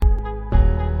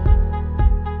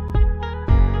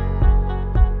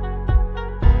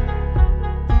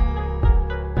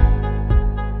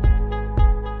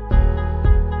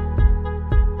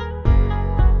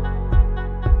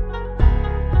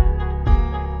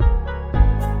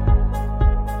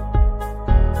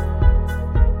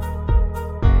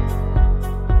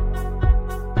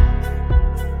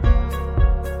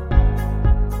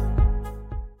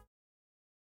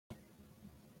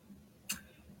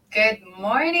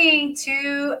morning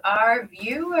to our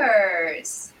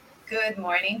viewers. Good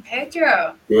morning,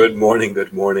 Pedro. Good morning.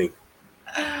 Good morning.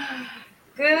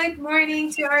 Good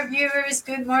morning to our viewers.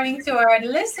 Good morning to our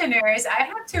listeners. I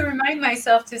have to remind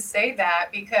myself to say that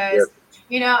Yes. because,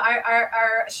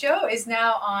 our show is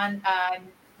now on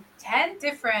 10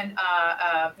 different,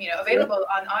 Yeah. available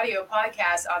on audio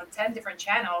podcasts on 10 different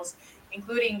channels,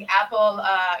 including Apple,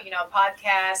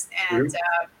 podcast and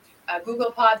Mhm.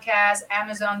 Google Podcasts,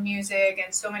 Amazon Music,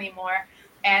 and so many more.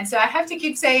 And so I have to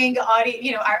keep saying our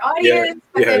Yeah. audience,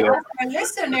 but Yeah. then Yeah. also our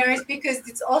listeners because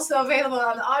it's also available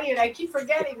on audio. And I keep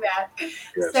forgetting that.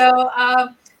 Yes. So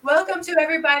welcome to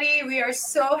everybody. We are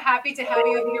so happy to have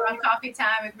you here on Coffee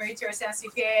Time with Marie Teresa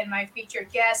CPA and my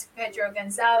featured guest, Pedro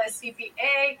Gonzalez,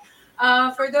 CPA.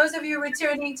 For those of you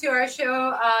returning to our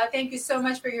show, thank you so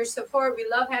much for your support. We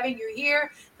love having you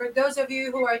here. For those of you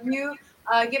who are new,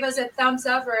 give us a thumbs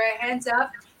up or a hands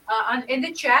up in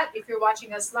the chat if you're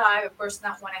watching us live. Of course,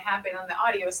 not want to happen on the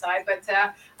audio side, but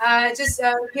just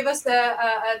give us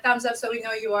a thumbs up so we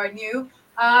know you are new.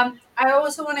 I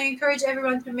also want to encourage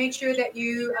everyone to make sure that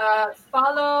you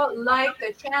follow, like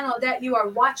the channel that you are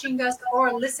watching us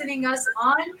or listening us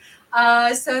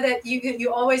on, so that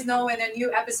you always know when a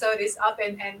new episode is up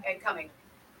and coming.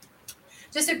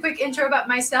 Just a quick intro about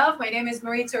myself. My name is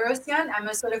Marie Terosian. I'm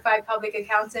a certified public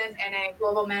accountant and a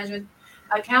global management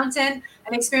accountant,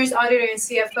 an experienced auditor and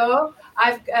CFO.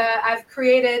 I've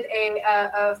created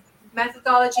a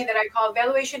methodology that I call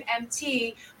Valuation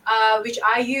MT, which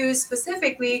I use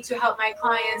specifically to help my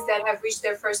clients that have reached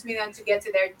their first million to get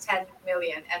to their 10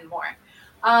 million and more.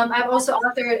 I've also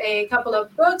authored a couple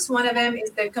of books. One of them is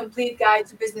The Complete Guide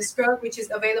to Business Growth, which is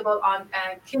available on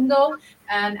Kindle,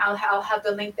 and I'll have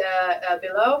the link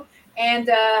below. And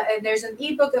there's an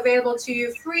ebook available to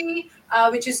you free,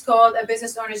 which is called A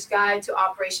Business Owner's Guide to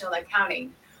Operational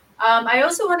Accounting. I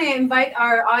also want to invite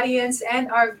our audience and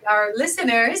our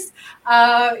listeners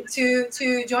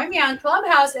to join me on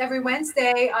Clubhouse every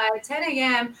Wednesday at 10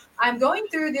 a.m. I'm going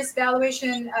through this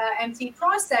valuation MT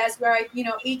process where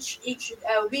each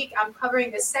week I'm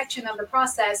covering a section of the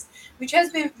process, which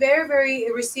has been very,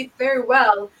 very received very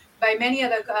well by many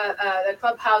of the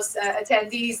Clubhouse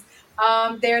attendees.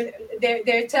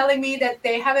 They're telling me that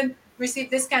they haven't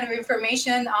received this kind of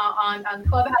information on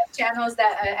Clubhouse channels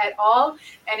that at all,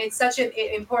 and it's such an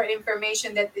important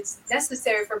information that it's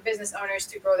necessary for business owners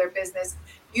to grow their business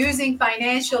using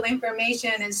financial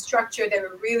information and structure that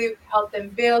will really help them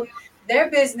build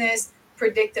their business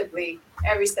predictably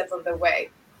every step of the way.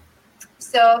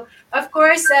 So, of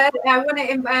course, I want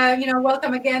to,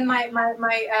 welcome again my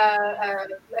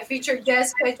featured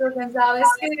guest, Pedro Gonzalez.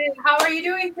 How are you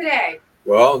doing today?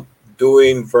 Well,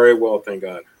 doing very well, thank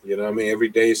God. Every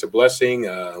day is a blessing.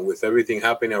 With everything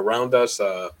happening around us,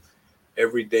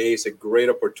 every day is a great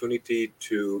opportunity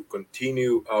to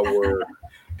continue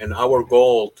our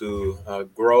goal to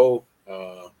grow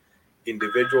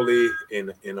individually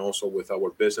and also with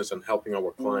our business and helping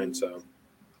our clients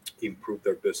improve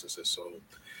their businesses. So,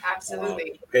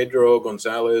 Absolutely. Pedro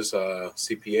Gonzalez,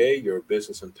 CPA, your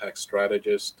business and tax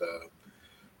strategist.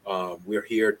 We're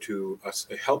here to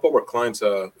help our clients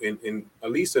in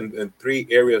at least in three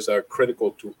areas that are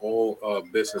critical to all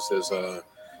businesses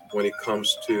when it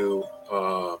comes to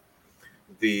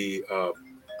the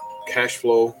cash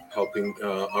flow, helping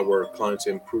our clients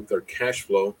improve their cash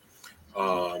flow,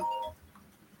 um,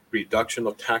 reduction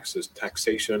of taxes,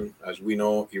 taxation, as we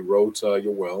know, erodes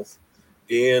your wealth,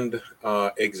 and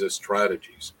exit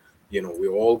strategies.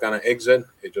 We're all gonna exit.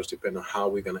 It just depends on how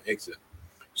we're gonna exit.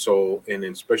 So, and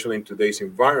especially in today's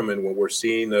environment, when we're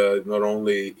seeing not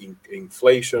only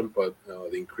inflation but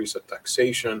the increase of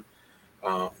taxation,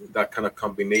 that kind of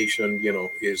combination,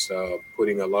 is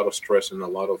putting a lot of stress in a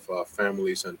lot of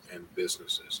families and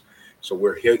businesses. So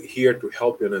we're here to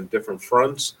help you in different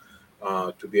fronts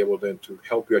to be able then to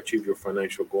help you achieve your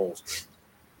financial goals.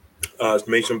 As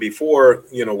mentioned before,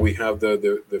 we have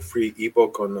the free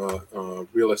ebook on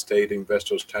real estate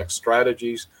investors tax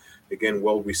strategies. Again,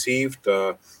 well received.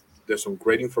 There's some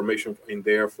great information in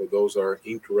there for those that are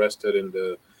interested in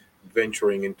the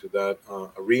venturing into that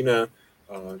arena.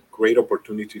 Great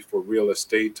opportunities for real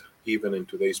estate, even in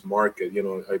today's market.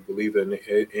 I believe in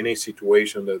any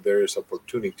situation that there is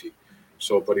opportunity.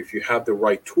 So, but if you have the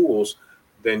right tools,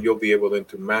 then you'll be able then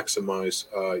to maximize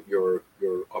your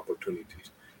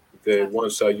opportunities.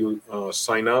 Once you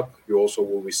sign up, you also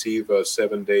will receive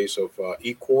 7 days of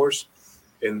e-course,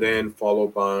 and then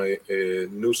followed by a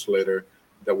newsletter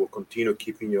that will continue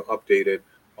keeping you updated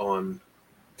on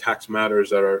tax matters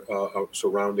that are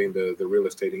surrounding the real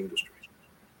estate industry.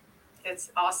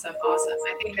 That's awesome, awesome.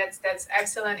 I think that's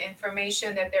excellent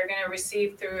information that they're going to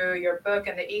receive through your book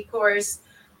and the e-course.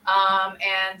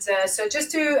 And so,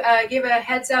 just to give a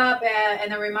heads up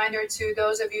and a reminder to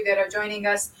those of you that are joining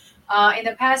us in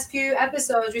the past few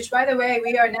episodes, which, by the way,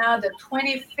 we are now the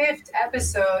 25th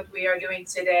episode we are doing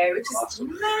today, which is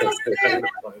Awesome. I massive. know,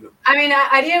 I know. I mean,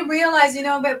 I didn't realize,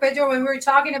 but Pedro, when we were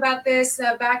talking about this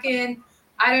back in,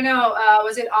 I don't know,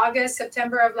 was it August,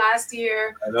 September of last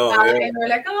year? I know, yeah, And we're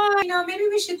like, oh, maybe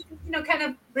we should, kind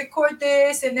of record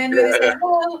this. And then we yeah, decided,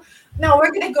 well, no,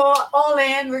 we're gonna go all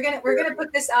in. We're gonna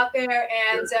put this out there.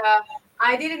 yeah, And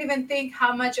I didn't even think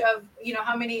how much of,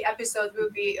 how many episodes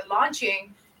we'll be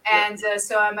launching. yeah. And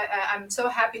so I'm so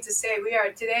happy to say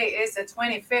today is the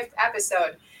 25th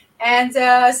episode. And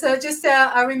so just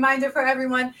a reminder for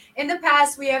everyone, in the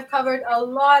past, we have covered a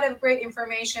lot of great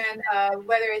information,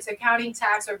 whether it's accounting,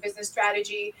 tax, or business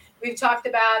strategy. We've talked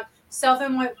about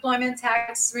self-employment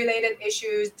tax related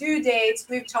issues, due dates.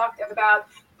 We've talked about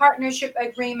partnership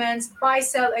agreements,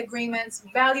 buy-sell agreements,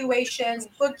 valuations,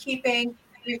 bookkeeping.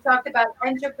 We've talked about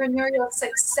entrepreneurial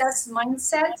success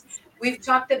mindset. We've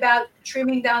talked about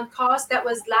trimming down costs. That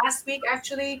was last week,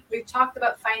 actually. We've talked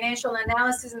about financial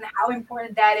analysis and how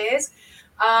important that is.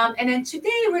 And then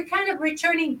today we're kind of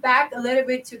returning back a little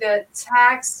bit to the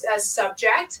tax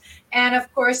subject. And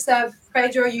of course,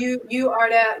 Pedro, you are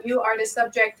the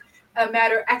subject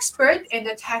matter expert in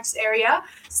the tax area.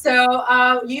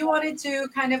 So you wanted to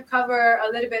kind of cover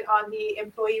a little bit on the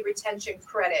employee retention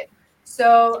credit.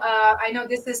 So I know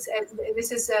this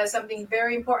is something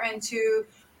very important to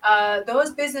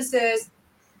those businesses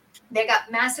they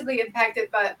got massively impacted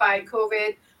by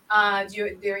COVID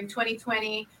during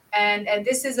 2020. And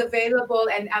this is available,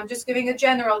 and I'm just giving a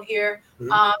general here.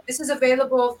 Mhm. This is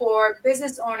available for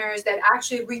business owners that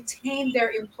actually retain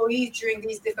their employees during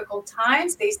these difficult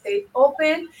times. They stayed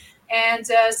open. And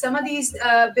some of these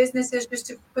businesses, just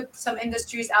to put some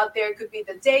industries out there, could be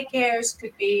the daycares,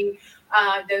 could be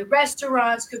the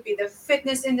restaurants, could be the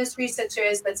fitness industry, such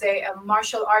as, let's say, a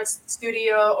martial arts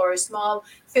studio or a small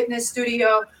fitness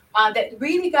studio that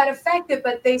really got affected,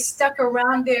 but they stuck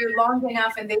around there long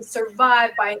enough and they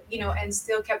survived and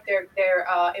still kept their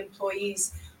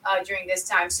employees during this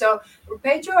time. So,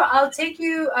 Pedro, I'll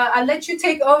let you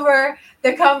take over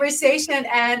the conversation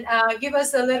and give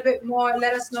us a little bit more.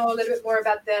 Let us know a little bit more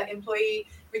about the employee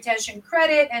retention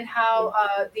credit and how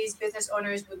these business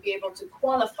owners would be able to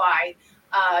qualify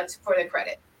for the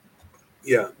credit.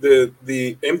 Yeah,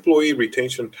 the employee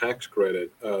retention tax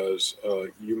credit, as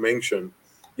you mentioned,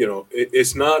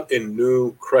 it's not a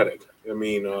new credit. I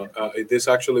mean, this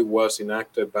actually was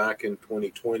enacted back in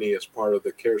 2020 as part of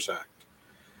the CARES Act.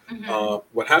 Mm-hmm.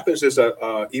 What happens is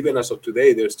that even as of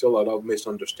today, there's still a lot of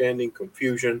misunderstanding,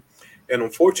 confusion, and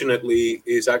unfortunately,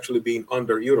 is actually being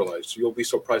underutilized. You'll be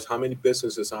surprised how many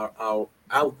businesses are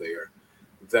out there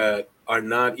that are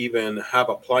not even have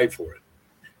applied for it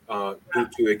due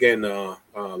to again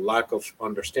lack of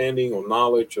understanding or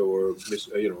knowledge or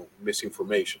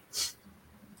misinformation.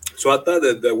 So I thought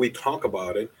that we talk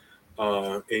about it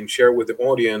and share with the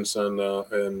audience and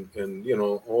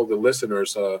all the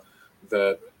listeners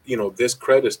that this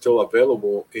credit is still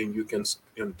available and you can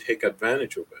take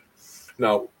advantage of it.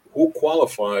 Now, who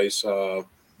qualifies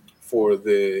for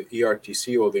the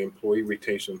ERTC or the Employee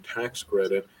Retention Tax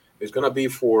Credit is going to be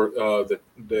for the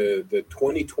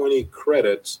 2020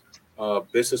 credits.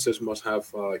 Businesses must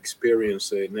have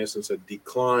experienced, in essence, a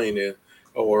decline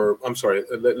or I'm sorry,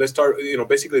 let's start.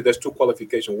 Basically, there's two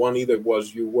qualifications. One either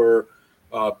was you were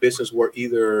business were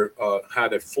either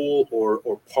had a full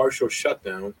or partial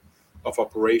shutdown of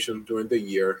operations during the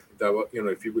year. That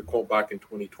if you recall back in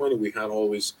 2020, we had all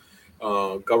these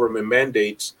government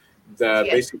mandates that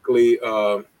Yes. basically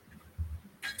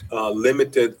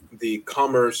limited the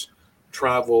commerce,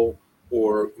 travel,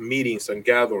 or meetings and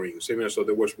gatherings. So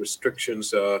there was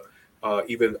restrictions,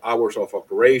 even hours of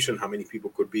operation, how many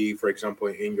people could be, for example,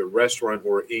 in your restaurant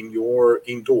or in your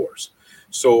indoors.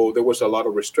 So there was a lot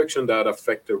of restriction that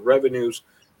affected revenues,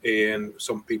 and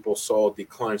some people saw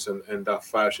declines in that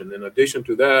fashion. In addition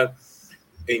to that,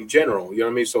 in general, you know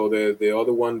what I mean. So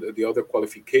the other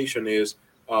qualification is.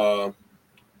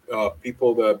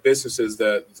 People, the businesses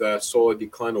that saw a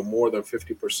decline of more than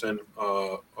 50%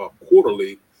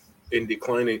 quarterly in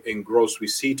declining in gross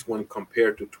receipts when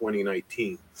compared to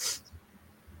 2019.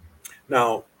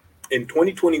 Now, in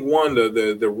 2021,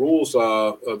 the rules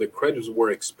the credits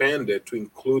were expanded to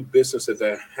include businesses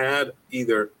that had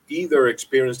either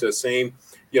experienced the same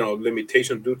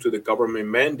limitation due to the government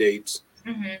mandates,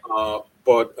 Mm-hmm.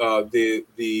 but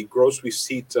the gross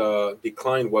receipt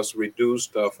decline was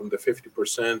reduced from the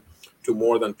 50% to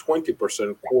more than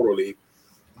 20% quarterly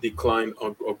decline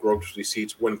of gross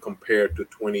receipts when compared to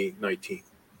 2019.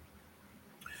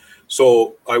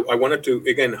 So I wanted to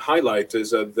again highlight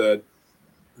is that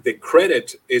the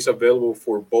credit is available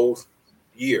for both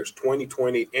years,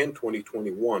 2020 and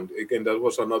 2021. Again, that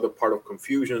was another part of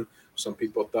confusion. Some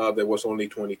people thought there was only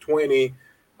 2020,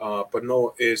 but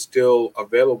no, it's still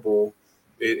available.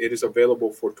 It is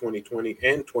available for 2020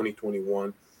 and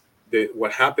 2021.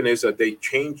 What happened is that they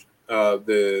changed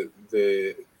the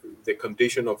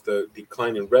condition of the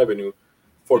decline in revenue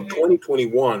for Mm-hmm.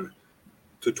 2021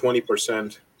 to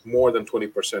 20%, more than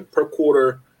 20% per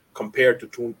quarter compared to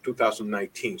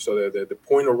 2019. So the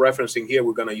point of referencing here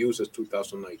we're going to use is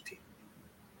 2019.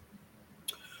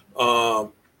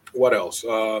 What else?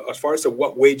 As far as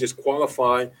what wages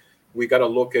qualify, we got to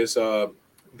look as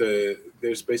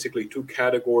there's basically two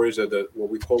categories of what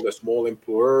we call the small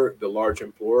employer, the large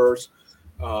employers.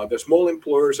 The small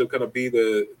employers are going to be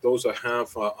those that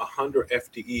have 100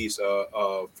 FTEs,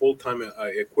 full-time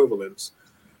equivalents,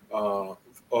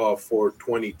 for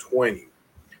 2020.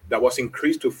 That was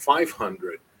increased to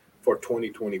 500 for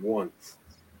 2021.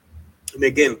 And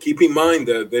again, keep in mind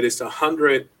that there is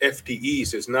 100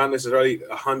 FTEs. It's not necessarily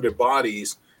 100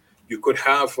 bodies. You could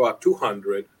have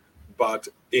 200, but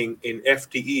in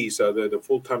FTEs, the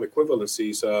full-time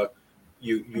equivalencies,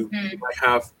 you Mm-hmm. might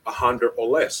have 100 or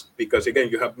less because again,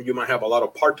 you might have a lot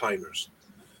of part-timers.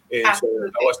 And so that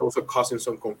Absolutely. was also causing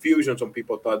some confusion. Some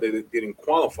people thought they didn't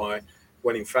qualify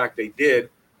when in fact they did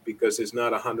because it's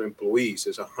not 100 employees,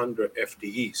 it's 100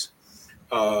 FTEs.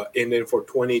 And then for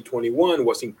 2021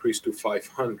 was increased to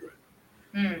 500.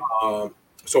 Mm. Um,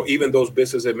 so even those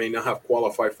businesses that may not have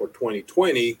qualified for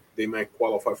 2020, they might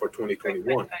qualify for Right,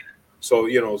 right, 2021. right. So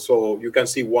so you can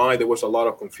see why there was a lot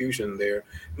of confusion there.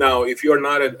 Now, if you're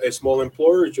not a small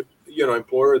employer,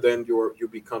 employer, then you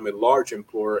become a large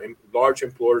employer, and large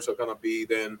employers are going to be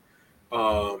then.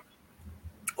 Um,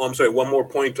 I'm sorry. One more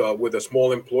point with a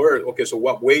small employer. Okay, so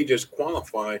what wages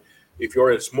qualify? If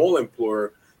you're a small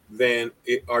employer, then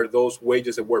are those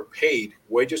wages that were paid,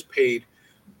 wages paid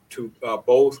to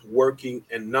both working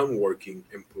and non-working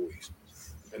employees.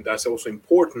 And that's also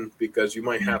important because you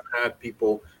might Mm. have had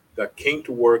people that came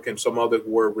to work and some others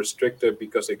were restricted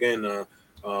because again,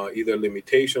 either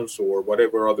limitations or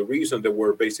whatever other reason that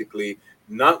were basically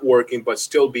not working but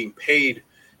still being paid.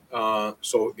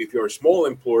 So if you're a small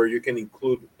employer, you can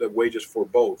include the wages for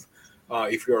both.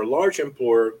 If you're a large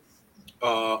employer,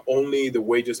 only the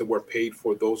wages that were paid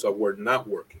for those that were not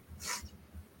working.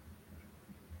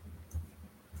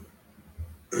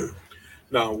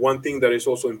 Now, one thing that is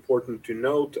also important to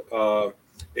note,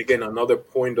 again, another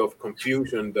point of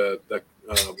confusion that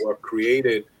were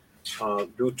created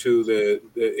due to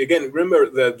again, remember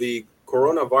that the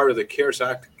coronavirus, the CARES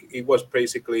Act, it was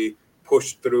basically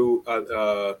pushed through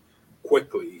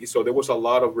quickly. So there was a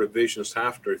lot of revisions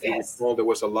after. If you Yes. recall, there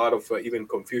was a lot of even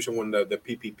confusion when the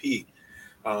PPP,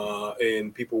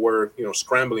 and people were,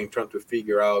 scrambling, trying to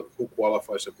figure out who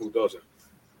qualifies and who doesn't.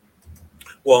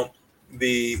 Well,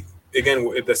 the again,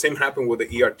 the same happened with the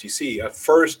ERTC. At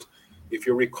first, if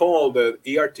you recall, the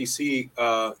ERTC,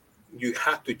 you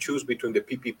had to choose between the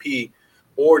PPP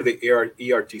or the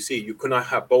ERTC. You could not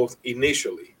have both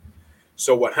initially.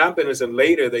 So what happened is that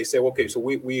later they say, okay, so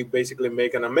we basically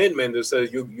make an amendment that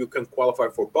says you can qualify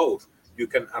for both. You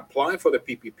can apply for the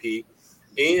PPP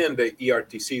and the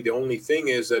ERTC. The only thing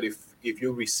is that if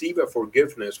you receive a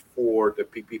forgiveness for the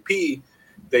PPP,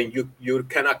 then you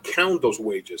cannot count those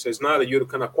wages. It's not that you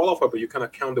cannot qualify, but you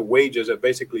cannot count the wages that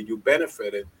basically you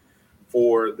benefited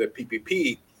for the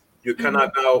PPP. You Hmm.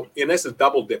 cannot now, in essence,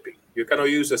 double dipping. You cannot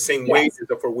use the same Yes. wages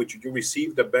for which you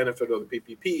received the benefit of the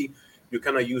PPP. You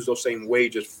cannot use those same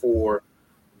wages for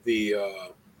the uh,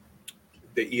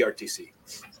 the ERTC.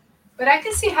 But I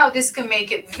can see how this can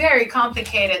make it very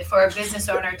complicated for a business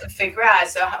owner to figure out.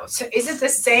 So is it the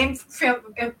same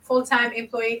full-time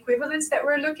employee equivalents that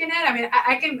we're looking at? I mean,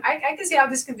 I can see how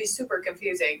this can be super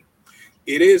confusing.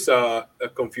 It is a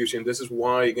confusion. This is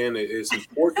why, again, it is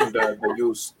important that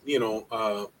you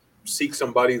seek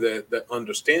somebody that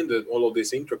understands all of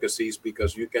these intricacies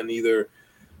because you can either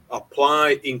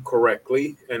apply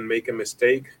incorrectly and make a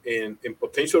mistake and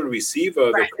potentially receive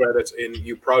the Right. credits and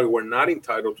you probably were not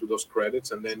entitled to those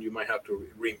credits and then you might have to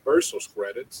reimburse those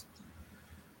credits,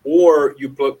 or you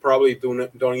probably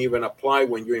don't even apply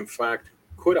when you in fact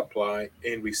could apply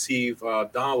and receive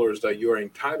dollars that you're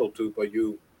entitled to, but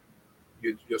you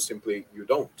just simply you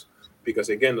don't, because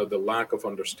again of the lack of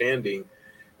understanding.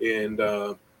 And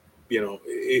it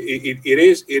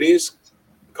is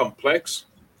complex.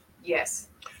 Yes.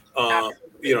 uh,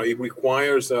 Absolutely. it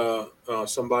requires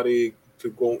somebody to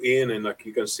go in and like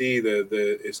you can see the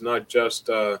it's not just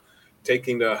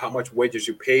taking the how much wages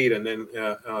you paid and then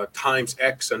times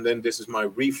X, and then this is my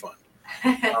refund.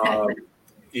 Um,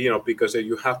 because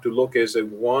you have to look as a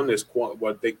one is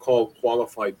what they call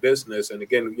qualified business, and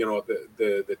again,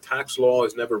 the tax law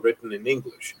is never written in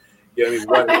English. Yeah, I mean,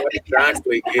 what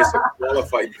exactly is a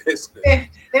qualified business? They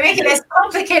make it as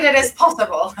complicated as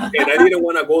possible. And I didn't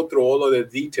want to go through all of the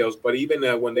details, but even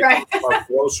when they Right. talk about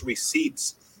gross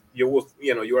receipts,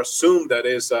 you assume that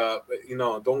is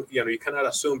don't you cannot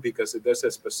assume because there's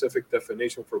a specific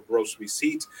definition for gross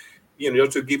receipts.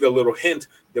 Just to give you a little hint,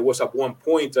 there was at one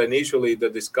point initially the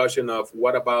discussion of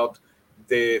what about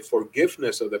the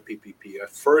forgiveness of the PPP.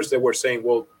 At first, they were saying,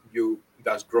 well,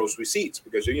 that's gross receipts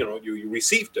because you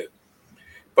received it.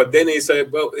 But then he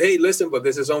said, well, hey, listen, but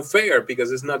this is unfair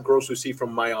because it's not gross receipt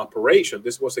from my operation.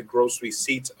 This was a gross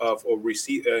receipt or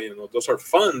receipt, those are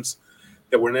funds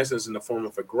that were in essence in the form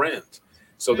of a grant.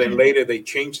 So then later they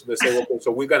changed. They say, okay,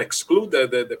 so we're going to exclude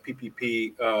the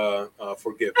PPP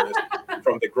forgiveness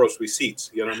from the gross receipts.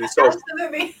 You know what I mean? So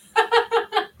Absolutely.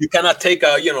 you cannot take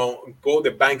go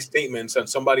the bank statements and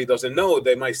somebody doesn't know.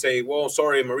 They might say, well,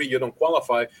 sorry, Marie, you don't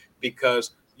qualify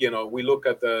because we look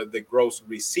at the gross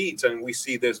receipts and we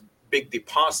see there's big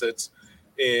deposits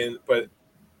but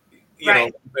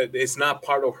Right. but it's not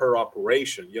part of her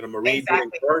operation. Marie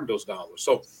didn't Exactly. earn those dollars.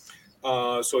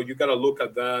 So you got to look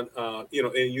at that, and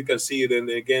you can see it. And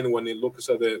again, when it looks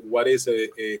at what is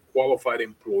a qualified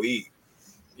employee,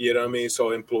 you know what I mean?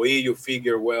 So employee, you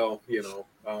figure, well,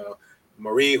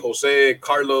 Marie, Jose,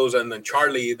 Carlos, and then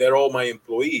Charlie, they're all my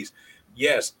employees.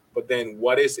 Yes, but then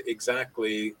what is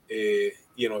exactly,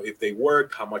 if they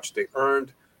worked, how much they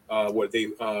earned, were they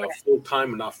full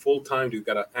time or not full time? You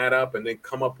got to add up and then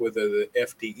come up with the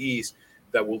FTEs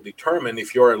that will determine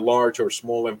if you're a large or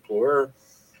small employer.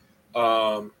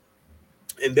 And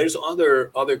there's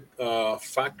other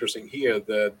factors in here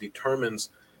that determines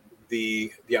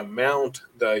the amount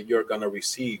that you're going to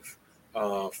receive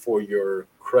for your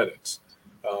credits.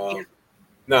 Yeah.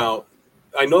 Now,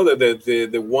 I know that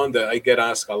the one that I get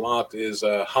asked a lot is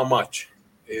how much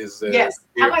is Yes.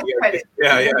 How much credit?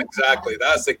 yeah, exactly.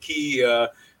 That's the key of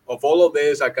all of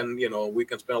this. I can we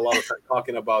can spend a lot of time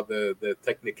talking about the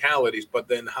technicalities, but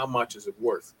then how much is it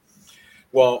worth?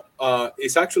 Well,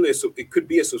 it's actually it could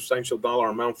be a substantial dollar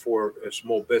amount for a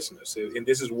small business, and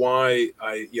this is why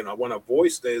I want to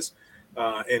voice this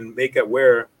and make it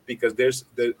aware because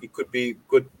it could be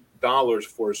good dollars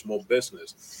for a small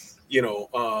business.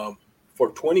 For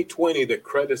 2020, the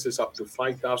credits is up to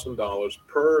 $5,000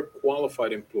 per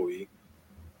qualified employee.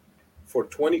 For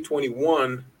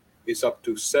 2021, it's up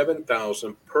to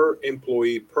 7,000 per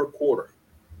employee per quarter.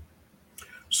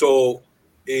 So,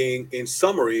 in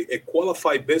summary, a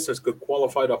qualified business could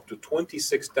qualify up to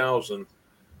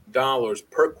 $26,000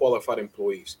 per qualified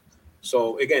employees.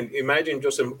 So again, imagine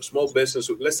just a small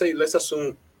business. Let's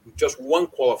assume just one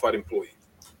qualified employee. You,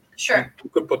 Sure. you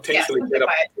could Yeah. potentially get up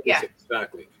Simplify to it. Yeah. 26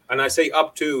 exactly. And I say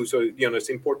up to, so it's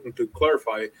important to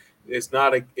clarify. It's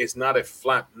not a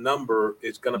flat number.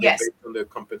 It's going to be Yes. based on the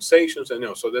compensations, and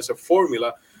so there's a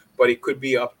formula, but it could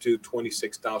be up to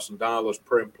 $26,000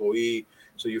 per employee.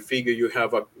 So you figure you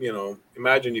have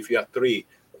imagine if you have three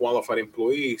qualified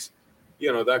employees,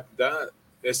 that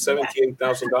is Yeah.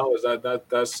 $78,000.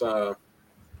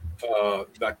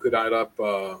 That could add up.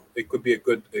 It could be a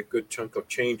good chunk of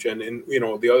change. And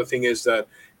the other thing is that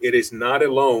it is not a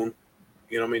loan.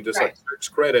 I mean, there's like Right. tax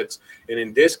credits. And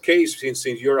in this case, since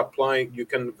you're applying, you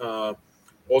can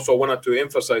also wanted to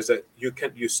emphasize that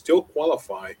you still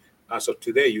qualify as of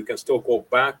today. You can still go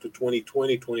back to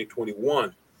 2020,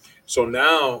 2021. So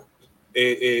now,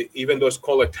 even though it's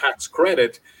called a tax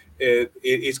credit,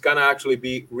 it's gonna actually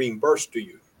be reimbursed to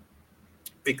you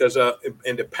because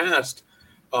in the past,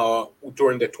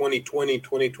 during the 2020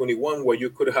 2021, what you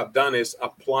could have done is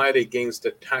applied against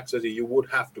the taxes that you would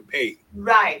have to pay.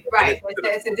 Right. And Right.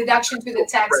 it's It's a deduction to the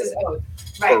taxes owed.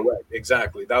 Right. correct,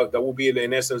 exactly. That will be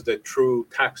in essence the true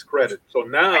tax credit. So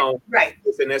Right. now Right.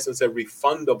 it's in essence a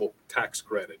refundable tax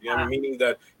credit. Meaning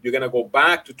that you're gonna go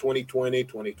back to 2020,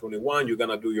 2021. You're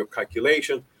gonna do your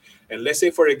calculation, and let's say,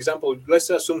 for example, let's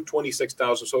assume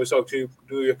 26,000. So to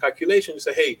do your calculation, you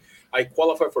say, hey, I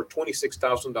qualify for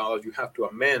 $26,000. You have to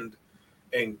amend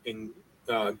and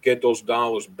get those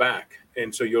dollars back,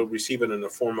 and so you'll receive it in the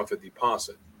form of a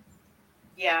deposit.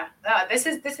 Yeah. No, this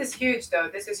is huge though.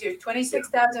 This is huge. Twenty Yeah, six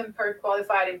thousand per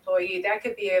qualified employee. That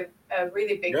could be a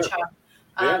really big yeah, chunk.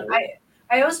 yeah,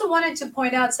 I also wanted to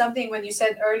point out something when you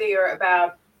said earlier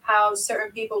about how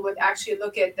certain people would actually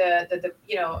look at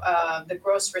the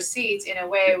gross receipts in a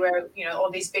way where all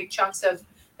these big chunks of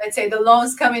let's say the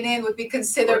loans coming in would be Right.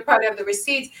 considered part of the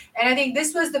receipts. And I think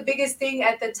this was the biggest thing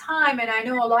at the time. And I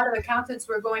know a lot of accountants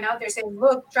were going out there saying,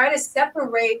 look, try to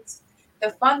separate the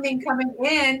funding coming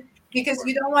in, because Right.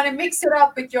 you don't want to mix it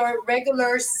up with your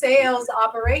regular sales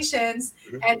operations.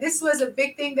 Mhm. And this was a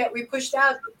big thing that we pushed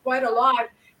out quite a lot.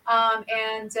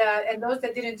 And those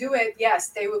that didn't do it, yes,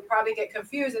 they would probably get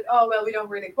confused and, oh, well, we don't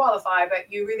really qualify,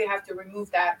 but you really have to remove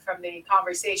that from the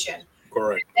conversation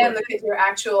Correct. and Correct. look at your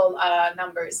actual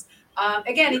numbers.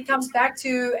 Again, Yeah. it comes back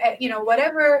to,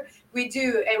 whatever we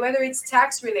do, and whether it's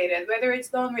tax related, whether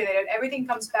it's loan related, everything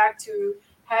comes back to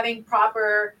having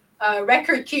proper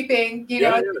record keeping,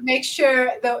 Yeah. to make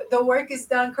sure the work is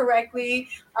done correctly,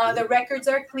 Yeah. the records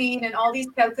are clean, and all these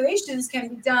calculations can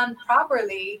be done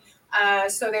properly,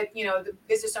 so that, the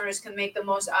business owners can make the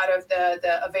most out of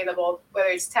the available, whether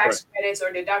it's Right. tax credits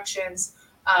or deductions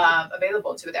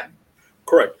available to them.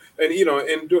 Correct.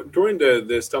 And during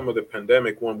this time of the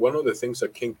pandemic, one of the things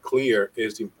that came clear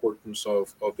is the importance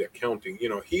of the accounting.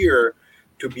 Here,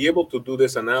 to be able to do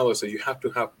this analysis, you have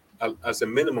to have as a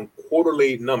minimum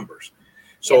quarterly numbers.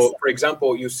 Yes. So, for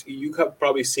example, you have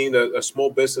probably seen a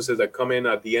small businesses that come in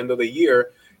at the end of the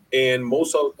year, and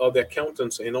most of the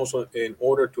accountants, and also in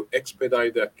order to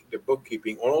expedite the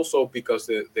bookkeeping, or also because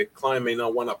the client may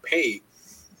not want to pay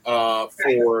Right.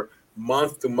 for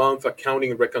month to month accounting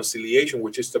and reconciliation,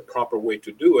 which is the proper way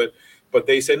to do it. But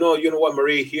they say, no, you know what,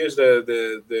 Marie, here's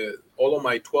the all of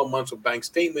my 12 months of bank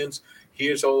statements,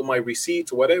 here's all of my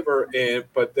receipts, whatever. And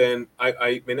but then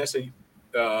I in essence,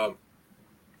 um,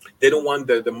 they don't want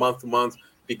the month to month,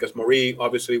 because Marie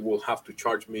obviously will have to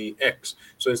charge me X.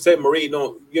 So instead, Marie,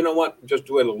 no, you know what, just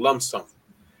do a lump sum.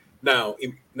 Now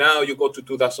you go to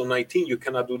 2019, you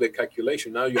cannot do the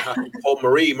calculation. Now you have to call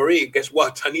Marie. Marie, guess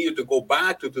what? I need you to go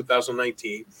back to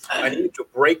 2019. I need you to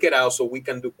break it out so we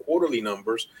can do quarterly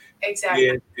numbers,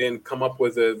 Exactly. and come up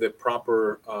with the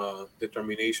proper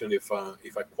determination if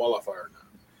I qualify or not.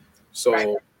 Right.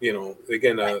 So,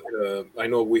 again, I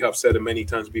know we have said it many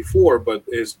times before, but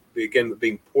is again the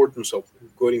importance of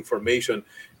good information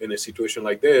in a situation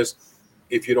like this.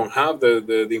 If you don't have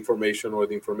the information, or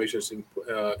the information is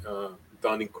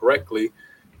done incorrectly,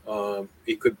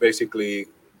 it could basically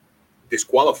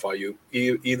disqualify you,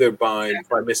 either by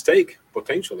mistake,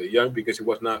 potentially, yeah, because it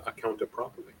was not accounted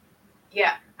properly.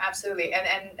 Yeah, absolutely.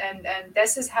 And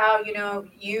this is how,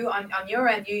 you on your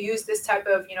end, you use this type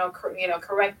of,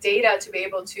 correct data to be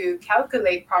able to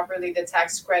calculate properly the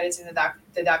tax credits and the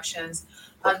deductions.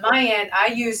 On Correct. my end, I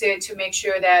use it to make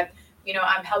sure that,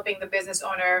 I'm helping the business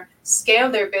owner scale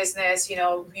their business,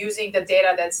 using the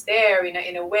data that's there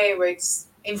in a way where it's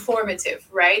informative,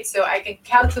 right? So I can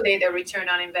calculate a return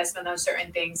on investment on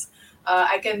certain things.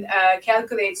 I can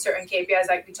calculate certain KPIs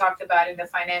like we talked about in the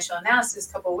financial analysis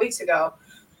a couple of weeks ago.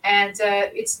 And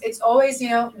it's always,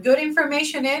 good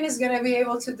information in is going to be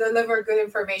able to deliver good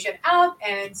information out,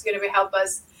 and it's going to help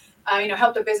us,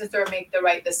 help the business owner make the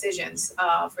right decisions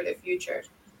for the future.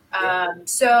 Yeah.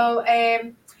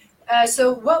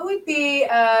 So what would be,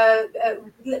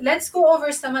 let's go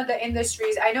over some of the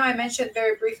industries. I know I mentioned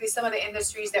very briefly some of the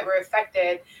industries that were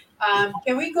affected.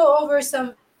 Can we go over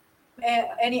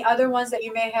any other ones that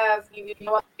you may have,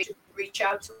 what they should reach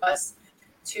out to us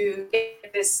to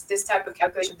get this type of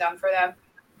calculation done for them?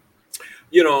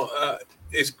 you know, uh,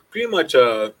 it's pretty much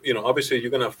obviously you're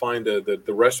gonna find the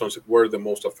restaurants were the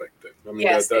most affected. I mean,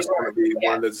 Yes, they that's gonna were. be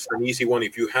Yeah, one that's an easy one.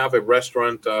 If you have a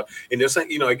restaurant, and there's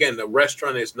again, the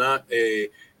restaurant is not a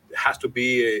it has to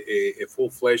be a full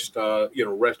fledged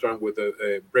restaurant with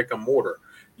a brick and mortar.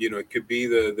 It could be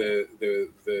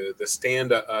the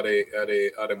stand at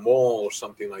a mall or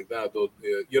something like that. You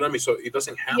know what I mean? So it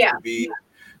doesn't have yeah, to be.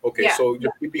 Okay, yeah, so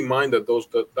just keep in mind that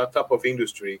that type of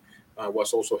industry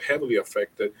was also heavily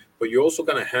affected. But you're also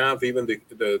going to have even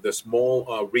the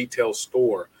small retail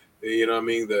store. You know what I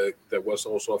mean? That was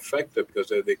also affected because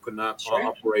they could not sure.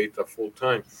 operate full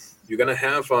time. You're going to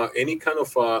have any kind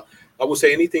of I would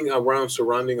say anything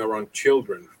surrounding around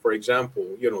children. For example,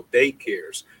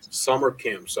 daycares, summer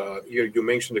camps. You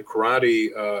mentioned the karate,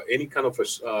 any kind of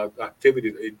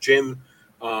activity, a gym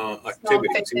Small activities.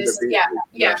 Either fitness. be Yeah, yeah,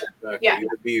 yeah, exactly. yeah,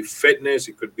 Either be fitness.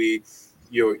 It could be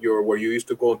your where you used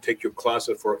to go and take your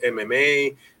classes for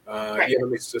MMA. right.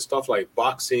 It's the stuff like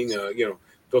boxing.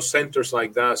 Those centers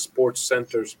like that, sports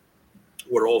centers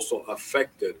were also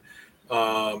affected.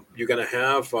 You're gonna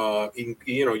have,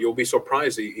 you'll be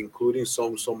surprised, including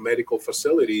some medical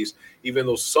facilities, even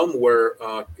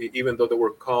though even though they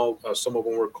were called, some of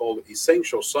them were called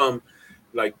essential. Some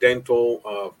like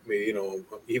dental,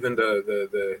 even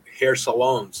the hair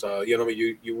salons.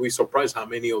 You will be surprised how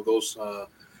many of those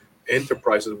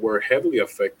enterprises were heavily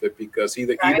affected because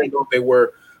Right. even though they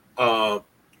were uh,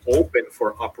 open for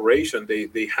operation,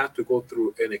 they have to go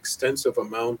through an extensive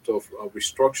amount of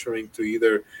restructuring to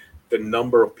either the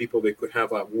number of people they could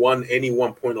have at any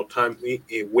one point of time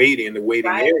waiting in the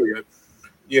waiting Right. area.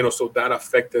 So that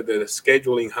affected the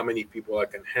scheduling, how many people I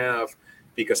can have,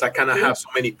 because I cannot See? have so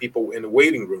many people in the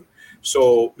waiting room.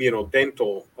 So,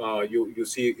 dental, you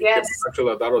see, Yes.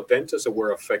 actually, a lot of dentists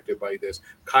were affected by this.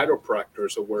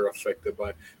 Chiropractors were affected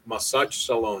by massage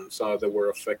salons that were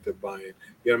affected by it.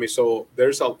 You know what I mean? So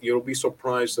you'll be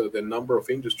surprised at the number of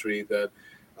industry that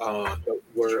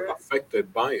were True.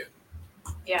 affected by it.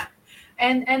 Yeah.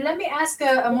 And let me ask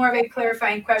a more of a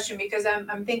clarifying question, because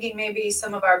I'm thinking maybe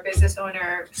some of our business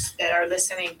owners that are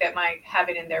listening that might have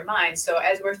it in their mind. So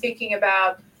as we're thinking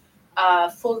about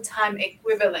full-time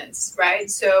equivalents, right?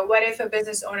 So what if a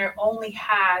business owner only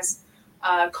has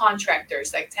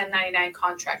contractors, like 1099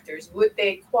 contractors? Would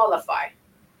they qualify?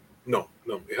 No,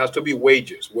 no, it has to be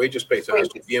wages, wages paid. So it has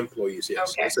to be Wages. employees.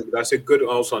 Yes, Okay. that's a good,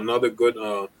 also another good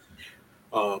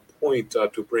point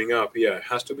to bring up. Yeah, it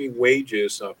has to be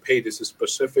wages paid. This is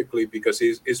specifically because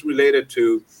it's related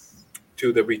to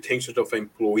the retention of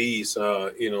employees.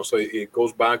 So it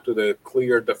goes back to the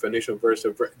clear definition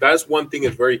versus that's one thing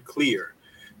is very clear,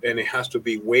 and it has to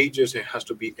be wages. It has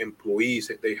to be employees.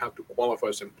 They have to qualify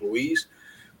as employees.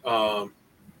 Um,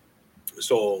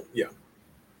 so yeah,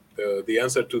 the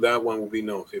answer to that one would be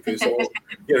no. If it's all,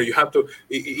 you have to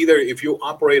either if you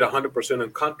operate 100%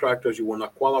 on contractors, you will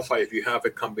not qualify. If you have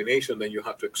a combination, then you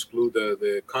have to exclude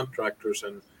the contractors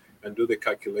and do the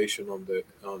calculation on the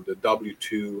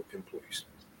W-2 employees.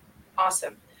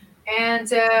 Awesome.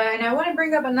 And I want to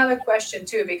bring up another question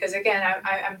too, because again,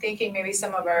 I'm thinking maybe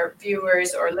some of our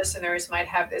viewers or listeners might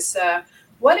have this.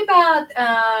 What about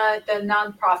the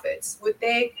nonprofits? Would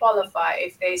they qualify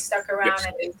if they stuck around Yes.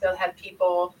 and they still had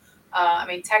people? I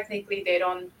mean, technically, they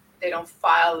don't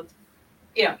file.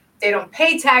 They don't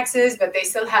pay taxes, but they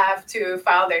still have to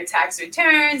file their tax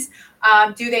returns.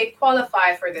 Do they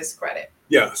qualify for this credit?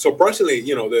 Yeah. Surprisingly,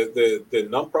 the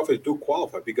nonprofits do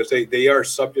qualify because they are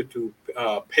subject to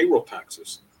payroll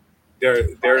taxes. They're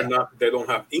Okay. not, they don't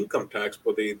have income tax,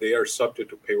 but they are subject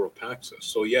to payroll taxes.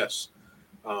 So yes,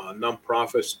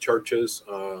 nonprofits, churches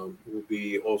will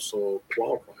be also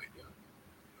qualified. Yeah.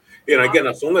 And again,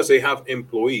 Awesome. as long as they have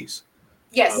employees, uh,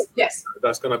 Yes. Yes.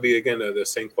 that's going to be again the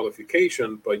same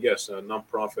qualification. But yes,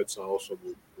 nonprofits also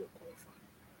will qualify.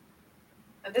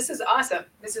 This is awesome.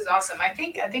 This is awesome. I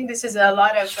think this is a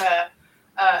lot of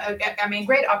I mean,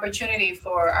 great opportunity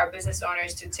for our business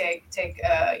owners to take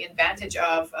advantage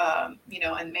of,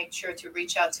 and make sure to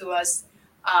reach out to us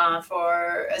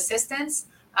for assistance.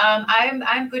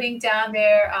 I'm putting down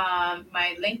there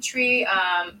my link tree.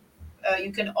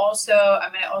 You can also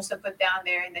I'm going to also put down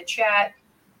there in the chat.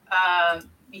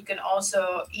 You can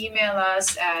also email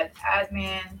us at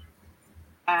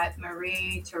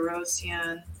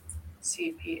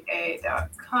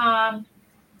admin@marietarosiancpa.com.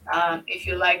 If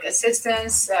you like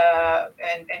assistance,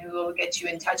 and we will get you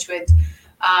in touch with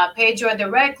Pedro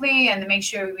directly, and make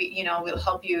sure we'll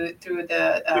help you through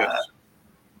Yes.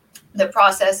 the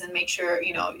process and make sure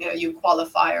you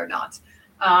qualify or not.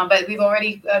 But we've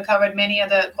already covered many of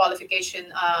the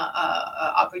qualification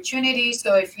opportunities.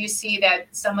 So if you see that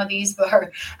some of these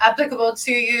were applicable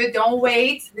to you, don't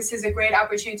wait. This is a great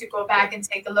opportunity to go back and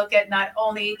take a look at not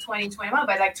only 2021,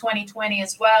 but like 2020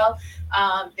 as well.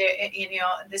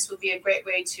 This would be a great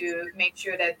way to make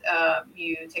sure that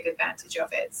you take advantage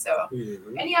of it. So,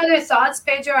 Mhm. any other thoughts,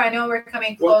 Pedro? I know we're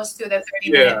coming Well, close to the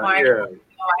 30-minute yeah, mark. yeah.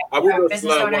 I would Our just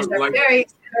business owners are like, very,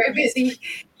 very busy.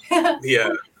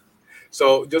 yeah.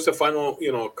 So just a final,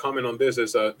 comment on this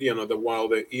is, that while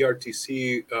the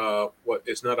ERTC what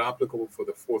is not applicable for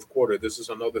the fourth quarter, this is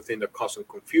another thing that caused some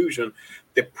confusion.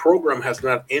 The program has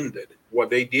not ended. What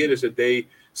they did is that they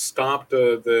stopped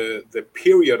the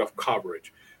period of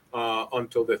coverage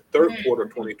until the third quarter Mhm.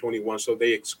 2021. So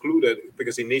they excluded,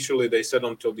 because initially they said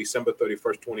until December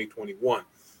 31st, 2021.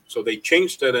 So they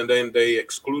changed it and then they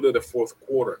excluded the fourth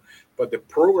quarter. But the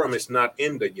program is not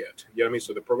ended yet. You know what I mean?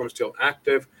 So the program is still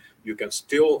active. You can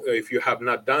still, if you have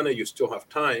not done it, you still have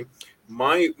time.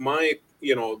 My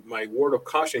word of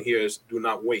caution here is do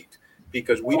not wait,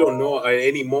 because we don't know at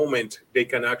any moment they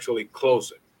can actually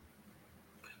close it.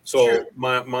 True. So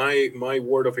my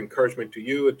word of encouragement to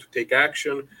you is to take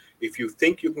action. If you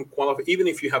think you can qualify, even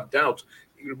if you have doubts,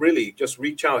 you really just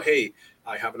reach out. Hey,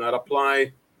 I have not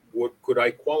applied. What could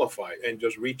I qualify? And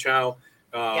just reach out.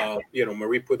 Yeah.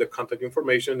 Marie put the contact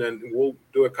information, and we'll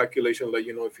do a calculation, let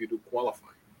you know if you do qualify.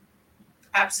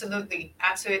 Absolutely,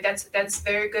 absolutely. That's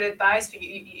very good advice.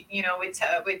 You know, with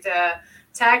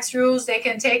tax rules. They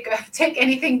can take take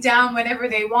anything down whenever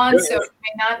they Yeah, want, so yeah. you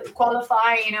may not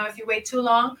qualify, if you wait too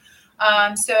long.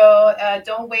 So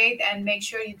don't wait, and make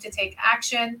sure to take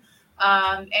action.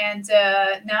 And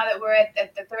now that we're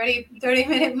at the 30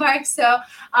 minute mark, so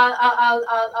I'll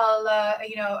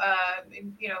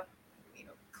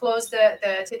close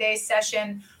the today's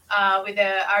session with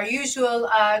our usual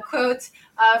quote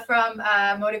from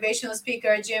motivational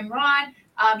speaker Jim Rohn.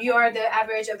 You are the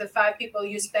average of the 5 people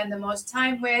you spend the most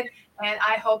time with. And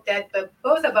I hope that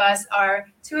both of us are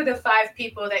 2 of the 5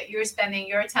 people that you're spending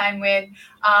your time with.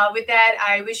 With that,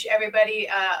 I wish everybody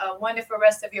a wonderful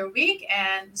rest of your week,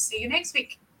 and see you next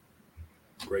week.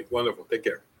 Great. Wonderful. Take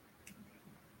care.